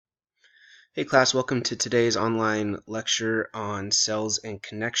Hey class, welcome to today's online lecture on cells and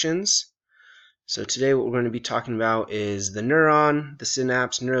connections. So today what we're going to be talking about is the neuron, the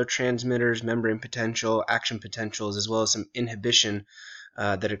synapse, neurotransmitters, membrane potential, action potentials, as well as some inhibition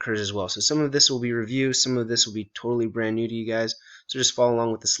that occurs as well. So some of this will be review, some of this will be totally brand new to you guys. So just follow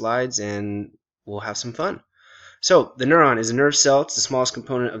along with the slides and we'll have some fun. So the neuron is a nerve cell. It's the smallest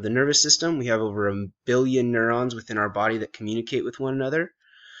component of the nervous system. We have over 1 billion neurons within our body that communicate with one another.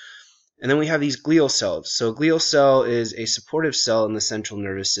 And then we have these glial cells. So a glial cell is a supportive cell in the central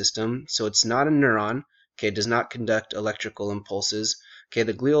nervous system. So it's not a neuron. Okay, it does not conduct electrical impulses. Okay,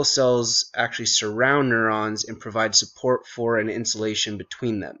 the glial cells actually surround neurons and provide support for and insulation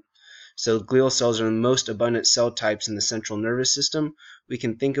between them. So glial cells are the most abundant cell types in the central nervous system. We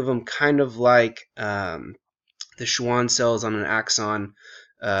can think of them kind of like the Schwann cells on an axon.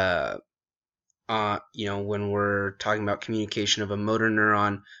 When we're talking about communication of a motor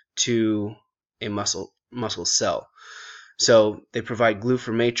neuron to a muscle cell. So they provide glue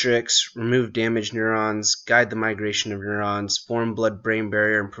for matrix, remove damaged neurons, guide the migration of neurons, form blood-brain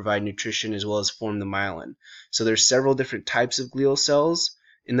barrier, and provide nutrition as well as form the myelin. So there's several different types of glial cells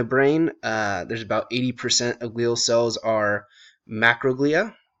in the brain. There's about 80% of glial cells are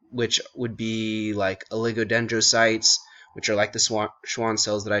macroglia, which would be like oligodendrocytes, which are like the Schwann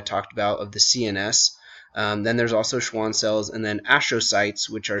cells that I talked about of the CNS. Then there's also Schwann cells, and then astrocytes,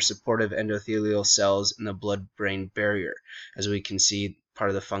 which are supportive endothelial cells in the blood-brain barrier. As we can see, part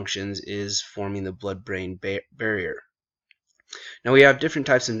of the functions is forming the blood-brain barrier. Now we have different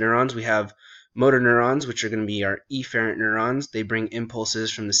types of neurons. We have motor neurons, which are going to be our efferent neurons. They bring impulses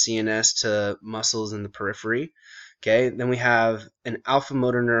from the CNS to muscles in the periphery. Okay, then we have an alpha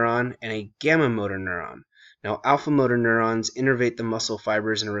motor neuron and a gamma motor neuron. Now, alpha motor neurons innervate the muscle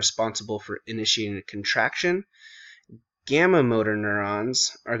fibers and are responsible for initiating a contraction. Gamma motor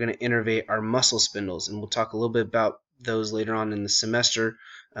neurons are going to innervate our muscle spindles, and we'll talk a little bit about those later on in the semester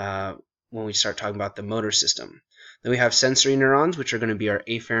when we start talking about the motor system. Then we have sensory neurons, which are going to be our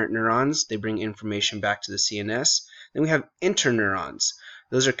afferent neurons. They bring information back to the CNS. Then we have interneurons.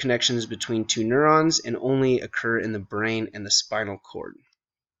 Those are connections between two neurons and only occur in the brain and the spinal cord.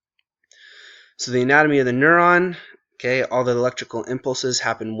 So the anatomy of the neuron, okay, all the electrical impulses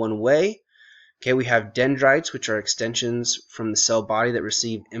happen one way. Okay, we have dendrites, which are extensions from the cell body that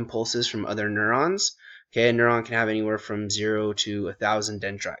receive impulses from other neurons. Okay, a neuron can have anywhere from 0 to 1,000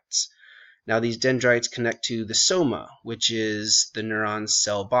 dendrites. Now these dendrites connect to the soma, which is the neuron's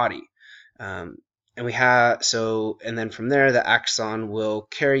cell body. And then from there, the axon will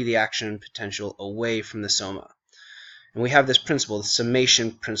carry the action potential away from the soma. And we have this principle, the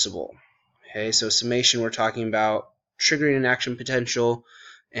summation principle. Okay, so summation, we're talking about triggering an action potential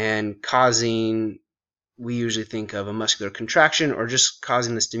and causing, we usually think of a muscular contraction or just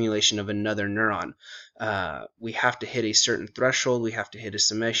causing the stimulation of another neuron. We have to hit a certain threshold, we have to hit a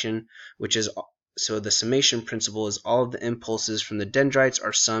summation, so the summation principle is all of the impulses from the dendrites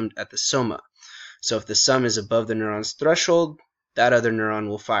are summed at the soma. So if the sum is above the neuron's threshold, that other neuron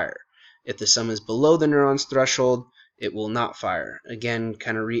will fire. If the sum is below the neuron's threshold, it will not fire. Again,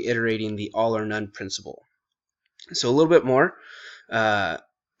 kind of reiterating the all or none principle. So a little bit more.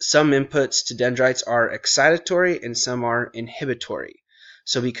 Some inputs to dendrites are excitatory and some are inhibitory.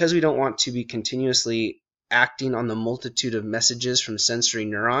 So because we don't want to be continuously acting on the multitude of messages from sensory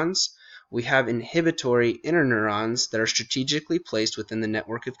neurons, we have inhibitory interneurons that are strategically placed within the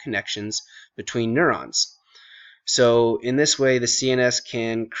network of connections between neurons. So in this way, the CNS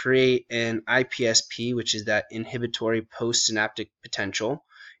can create an IPSP, which is that inhibitory postsynaptic potential,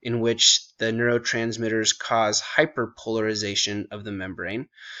 in which the neurotransmitters cause hyperpolarization of the membrane.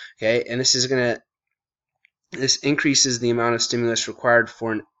 Okay, and this increases the amount of stimulus required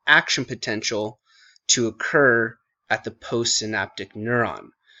for an action potential to occur at the postsynaptic neuron.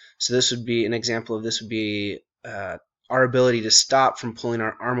 So this would be an example of this would be our ability to stop from pulling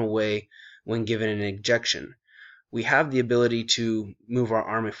our arm away when given an injection. We have the ability to move our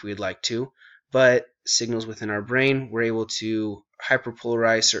arm if we'd like to, but signals within our brain, we're able to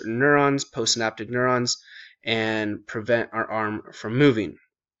hyperpolarize certain neurons, postsynaptic neurons, and prevent our arm from moving.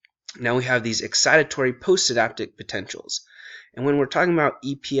 Now we have these excitatory postsynaptic potentials. And when we're talking about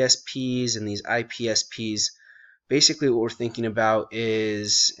EPSPs and these IPSPs, basically what we're thinking about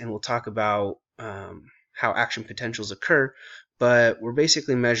is, and we'll talk about how action potentials occur, but we're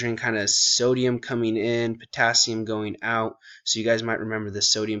basically measuring kind of sodium coming in, potassium going out. So you guys might remember the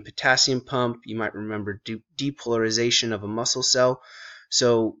sodium-potassium pump. You might remember depolarization of a muscle cell.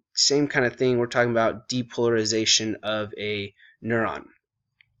 So same kind of thing, we're talking about depolarization of a neuron.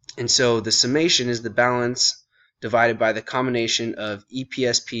 And so the summation is the balance divided by the combination of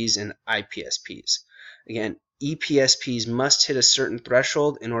EPSPs and IPSPs. Again, EPSPs must hit a certain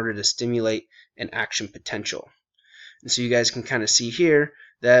threshold in order to stimulate an action potential. And so you guys can kind of see here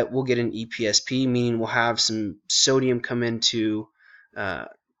that we'll get an EPSP, meaning we'll have some sodium come into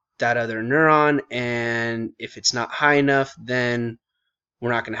that other neuron, and if it's not high enough, then we're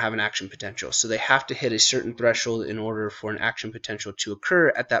not going to have an action potential. So they have to hit a certain threshold in order for an action potential to occur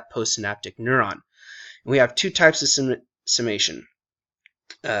at that postsynaptic neuron. And we have two types of summation.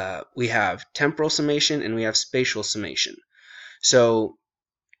 We have temporal summation and we have spatial summation. So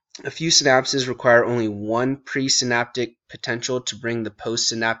a few synapses require only one presynaptic potential to bring the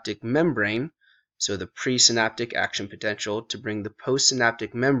postsynaptic membrane, so the presynaptic action potential to bring the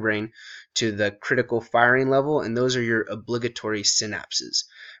postsynaptic membrane to the critical firing level, and those are your obligatory synapses,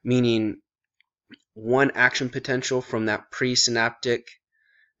 meaning one action potential from that presynaptic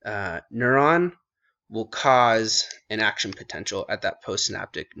neuron will cause an action potential at that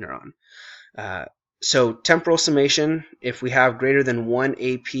postsynaptic neuron. So temporal summation, if we have greater than 1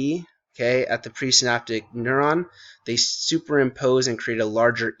 AP, okay, at the presynaptic neuron, they superimpose and create a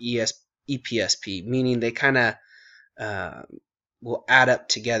larger EPSP, meaning they kind of will add up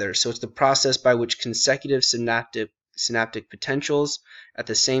together. So it's the process by which consecutive synaptic potentials at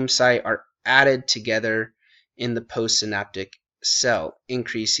the same site are added together in the postsynaptic cell,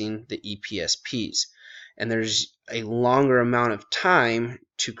 increasing the EPSPs. And there's a longer amount of time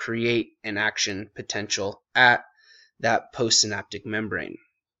to create an action potential at that postsynaptic membrane.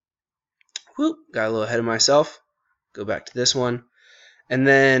 Whoop, got a little ahead of myself. Go back to this one. And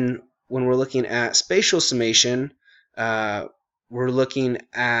then when we're looking at spatial summation, we're looking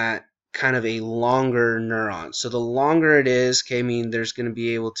at kind of a longer neuron. So the longer it is, okay, I mean there's going to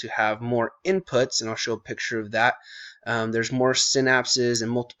be able to have more inputs, and I'll show a picture of that. There's more synapses, and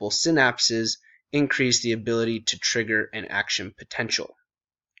multiple synapses increase the ability to trigger an action potential.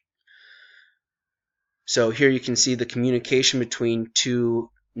 So here you can see the communication between two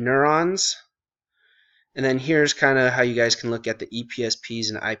neurons. And then here's kind of how you guys can look at the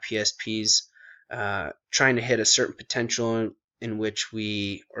EPSPs and IPSPs trying to hit a certain potential in which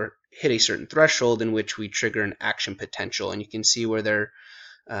we, or hit a certain threshold in which we trigger an action potential. And you can see where they're,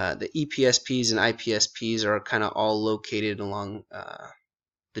 the EPSPs and IPSPs are kind of all located along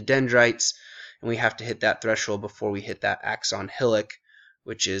the dendrites, and we have to hit that threshold before we hit that axon hillock,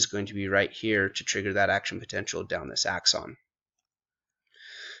 which is going to be right here to trigger that action potential down this axon.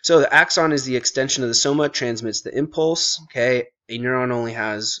 So the axon is the extension of the soma, transmits the impulse. Okay, a neuron only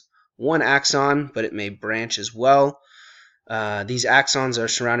has one axon, but it may branch as well. These axons are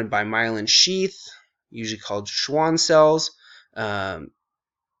surrounded by myelin sheath, usually called Schwann cells,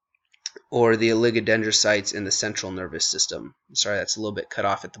 or the oligodendrocytes in the central nervous system. Sorry, that's a little bit cut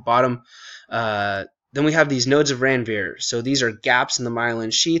off at the bottom. Then we have these nodes of Ranvier. So these are gaps in the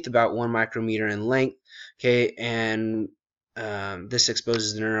myelin sheath about 1 micrometer in length. Okay, and this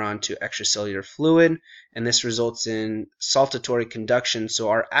exposes the neuron to extracellular fluid, and this results in saltatory conduction. So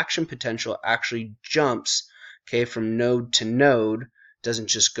our action potential actually jumps, okay, from node to node. Doesn't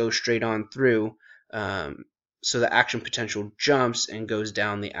just go straight on through. So the action potential jumps and goes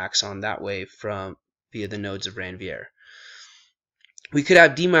down the axon that way from via the nodes of Ranvier. We could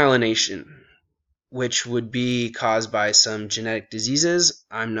have demyelination, which would be caused by some genetic diseases.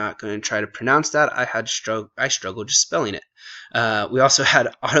 I'm not going to try to pronounce that. I struggled just spelling it. We also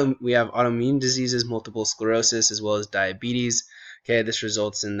have autoimmune diseases, multiple sclerosis, as well as diabetes. Okay, this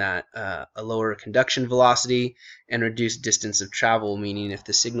results in that a lower conduction velocity and reduced distance of travel, meaning if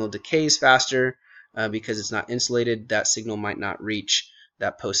the signal decays faster because it's not insulated, that signal might not reach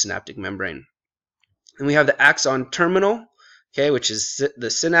that postsynaptic membrane. And we have the axon terminal, okay, which is the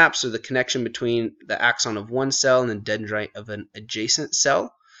synapse, or the connection between the axon of one cell and the dendrite of an adjacent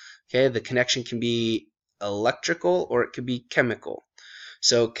cell. Okay, the connection can be electrical or it could be chemical.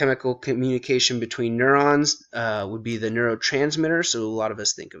 So chemical communication between neurons would be the neurotransmitter. So a lot of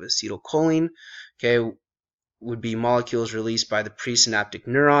us think of acetylcholine. Okay, would be molecules released by the presynaptic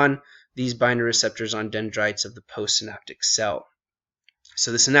neuron. These bind to receptors on dendrites of the postsynaptic cell.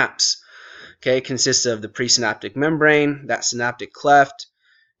 So the synapse, okay, consists of the presynaptic membrane, that synaptic cleft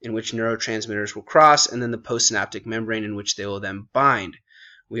in which neurotransmitters will cross, and then the postsynaptic membrane in which they will then bind.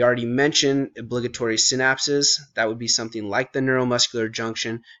 We already mentioned obligatory synapses. That would be something like the neuromuscular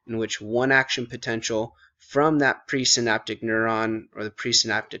junction, in which one action potential from that presynaptic neuron or the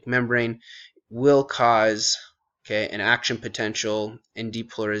presynaptic membrane will cause, okay, an action potential and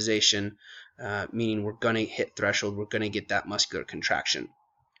depolarization, meaning we're going to hit threshold, we're going to get that muscular contraction.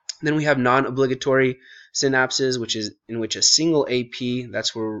 Then we have non-obligatory synapses, which is in which a single AP,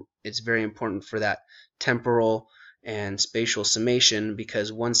 that's where it's very important for that temporal, and spatial summation,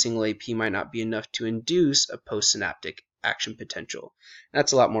 because one single AP might not be enough to induce a postsynaptic action potential.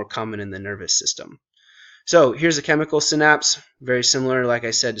 That's a lot more common in the nervous system. So here's a chemical synapse, very similar, like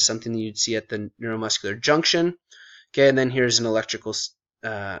I said, to something that you'd see at the neuromuscular junction. Okay, and then here's an electrical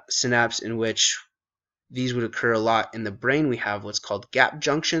synapse, in which these would occur a lot in the brain. We have what's called gap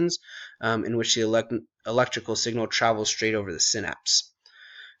junctions, in which the electrical signal travels straight over the synapse.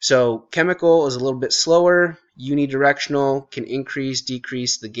 So chemical is a little bit slower, unidirectional, can increase,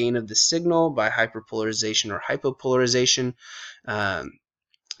 decrease the gain of the signal by hyperpolarization or hypopolarization. And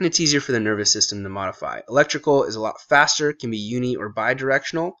it's easier for the nervous system to modify. Electrical is a lot faster, can be uni or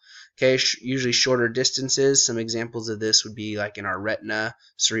bidirectional. Okay, usually shorter distances. Some examples of this would be like in our retina,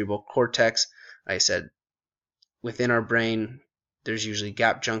 cerebral cortex. Like I said, within our brain, there's usually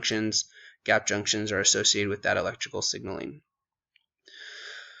gap junctions. Gap junctions are associated with that electrical signaling.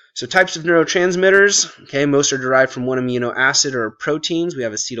 So types of neurotransmitters, okay, most are derived from one amino acid or proteins. We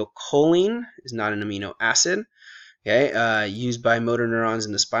have acetylcholine, is not an amino acid. Okay, used by motor neurons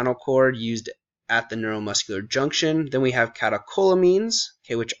in the spinal cord, used at the neuromuscular junction. Then we have catecholamines,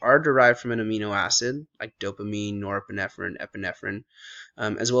 okay, which are derived from an amino acid, like dopamine, norepinephrine, epinephrine,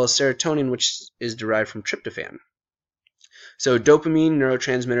 as well as serotonin, which is derived from tryptophan. So dopamine,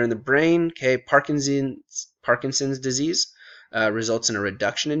 neurotransmitter in the brain, okay, Parkinson's disease results in a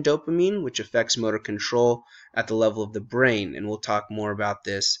reduction in dopamine, which affects motor control at the level of the brain, and we'll talk more about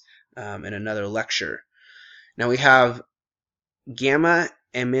this in another lecture. Now we have gamma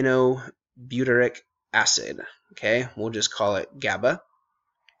aminobutyric acid. Okay, we'll just call it GABA.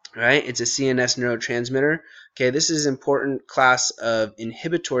 Right, it's a CNS neurotransmitter. Okay, this is an important class of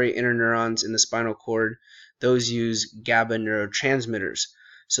inhibitory interneurons in the spinal cord. Those use GABA neurotransmitters.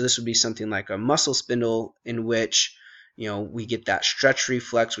 So this would be something like a muscle spindle, in which we get that stretch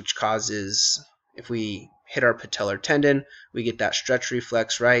reflex, which causes, if we hit our patellar tendon, we get that stretch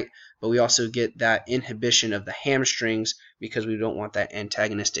reflex, right? But we also get that inhibition of the hamstrings because we don't want that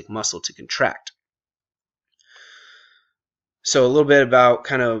antagonistic muscle to contract. So a little bit about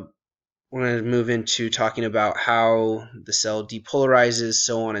we're going to move into talking about how the cell depolarizes,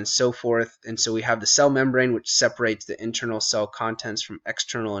 so on and so forth. And so we have the cell membrane, which separates the internal cell contents from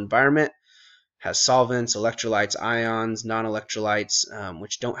external environment. Has solvents, electrolytes, ions, non-electrolytes,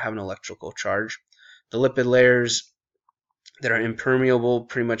 which don't have an electrical charge. The lipid layers that are impermeable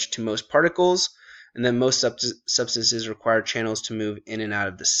pretty much to most particles, and then most substances require channels to move in and out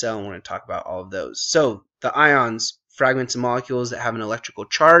of the cell, and we're going to talk about all of those. So the ions, fragments of molecules that have an electrical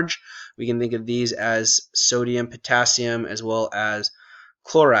charge, we can think of these as sodium, potassium, as well as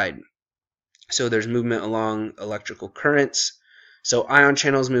chloride. So there's movement along electrical currents. So ion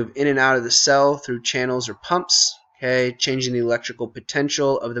channels move in and out of the cell through channels or pumps. Okay, changing the electrical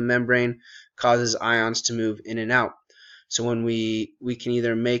potential of the membrane causes ions to move in and out. So when we can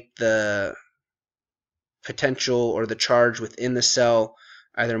either make the potential or the charge within the cell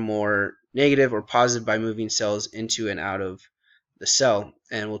either more negative or positive by moving cells into and out of the cell.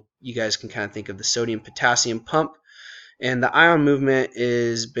 And you guys can kind of think of the sodium-potassium pump. And the ion movement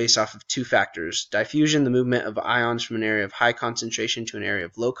is based off of two factors. Diffusion, the movement of ions from an area of high concentration to an area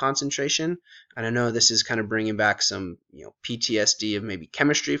of low concentration. And I know this is kind of bringing back some PTSD of maybe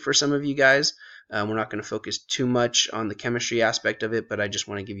chemistry for some of you guys. We're not going to focus too much on the chemistry aspect of it, but I just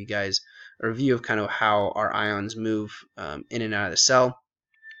want to give you guys a review of kind of how our ions move in and out of the cell.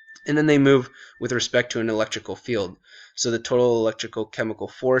 And then they move with respect to an electrical field. So the total electrical chemical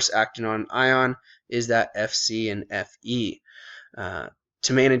force acting on an ion is that Fc and Fe.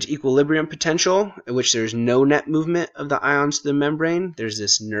 To manage equilibrium potential, in which there's no net movement of the ions to the membrane, there's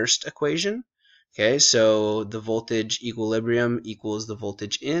this Nernst equation. Okay, so the voltage equilibrium equals the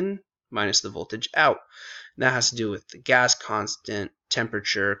voltage in minus the voltage out. And that has to do with the gas constant,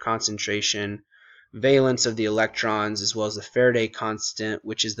 temperature, concentration, valence of the electrons, as well as the Faraday constant,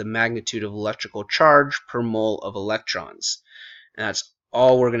 which is the magnitude of electrical charge per mole of electrons. And that's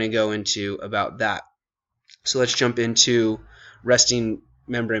all we're going to go into about that. So let's jump into resting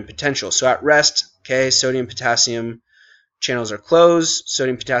membrane potential. So at rest, okay, sodium-potassium channels are closed.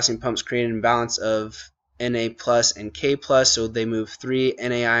 Sodium-potassium pumps create an imbalance of Na plus and K plus, so they move 3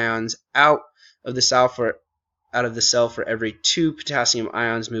 Na ions out of the cell for every 2 potassium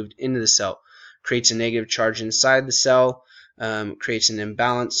ions moved into the cell. Creates a negative charge inside the cell, creates an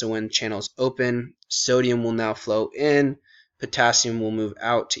imbalance. So when channels open, sodium will now flow in, potassium will move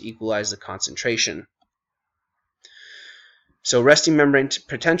out to equalize the concentration. So resting membrane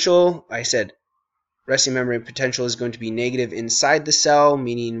potential, I said resting membrane potential is going to be negative inside the cell,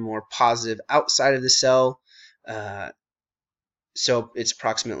 meaning more positive outside of the cell. So it's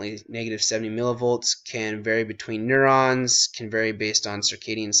approximately negative 70 millivolts, can vary between neurons, can vary based on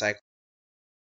circadian cycle